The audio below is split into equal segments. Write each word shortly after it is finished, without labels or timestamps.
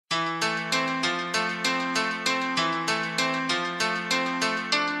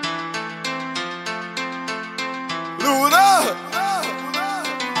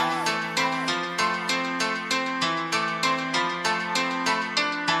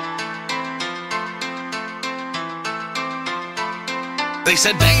They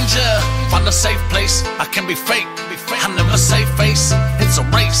said danger, find a safe place. I can be fake, I never save face. It's a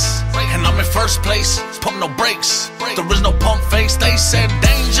race, and I'm in first place. Pump no brakes, there is no pump face. They said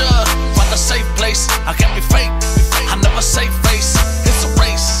danger, find a safe place. I can be fake, I never save face. It's a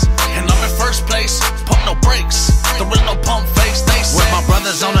race, and I'm in first place. Pump no brakes, there is no pump face. They said with my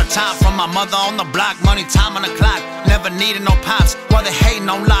brothers on the top, from my mother on the block. Money, time on the clock, never needed no pops. While they hating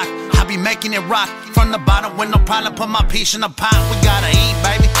on lock, I be making it rock. From the bottom with no problem, put my piece in the pot. We gotta eat,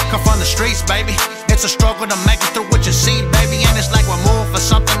 baby, come from the streets, baby. It's a struggle to make it through what you see, baby. And it's like we're moving for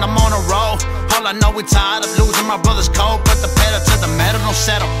something, I'm on a roll. All I know, we tired of losing my brother's cold. Put the pedal to the metal, don't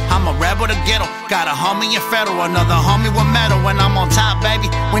settle. I'm a rebel to ghetto, got a homie in federal, another homie with metal. When I'm on top, baby,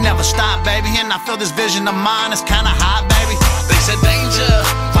 we never stop, baby. And I feel this vision of mine, it's kinda hot, baby. They said danger,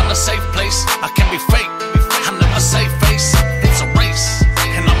 find a safe place. I can be fake, I never save face. It's a race,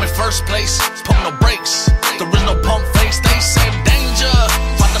 and I'm in first place. Pump no brakes, there is no pump face. They said danger,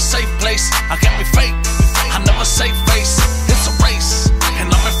 find a safe place. I can be fake, I never save face. It's a race, and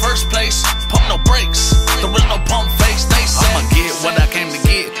I'm in first place. Pump no brakes, there is no pump face. They said I'ma get what I came to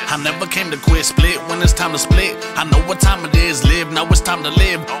get. I never came to quit. Split when it's time to split. I know what time it is. Live, now it's time to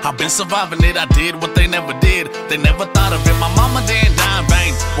live. I've been surviving it. I did what they never did. They never thought of it. My mama didn't die in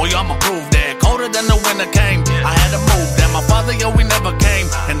vain. Boy, I'ma prove that. Colder than the winter came. I had to move that. My father, yo, we never came.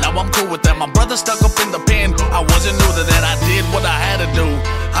 And now I'm cool with that. My brother stuck up in the pen. I wasn't new to that. I did what I had to do.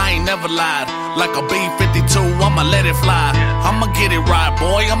 I ain't never lied. Like a B-52, I'ma let it fly. I'ma get it right,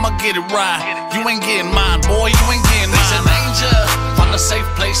 boy. I'ma get it right. You ain't getting mine, boy. You ain't getting mine. They said danger, find a safe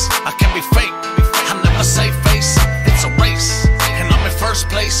place. I can be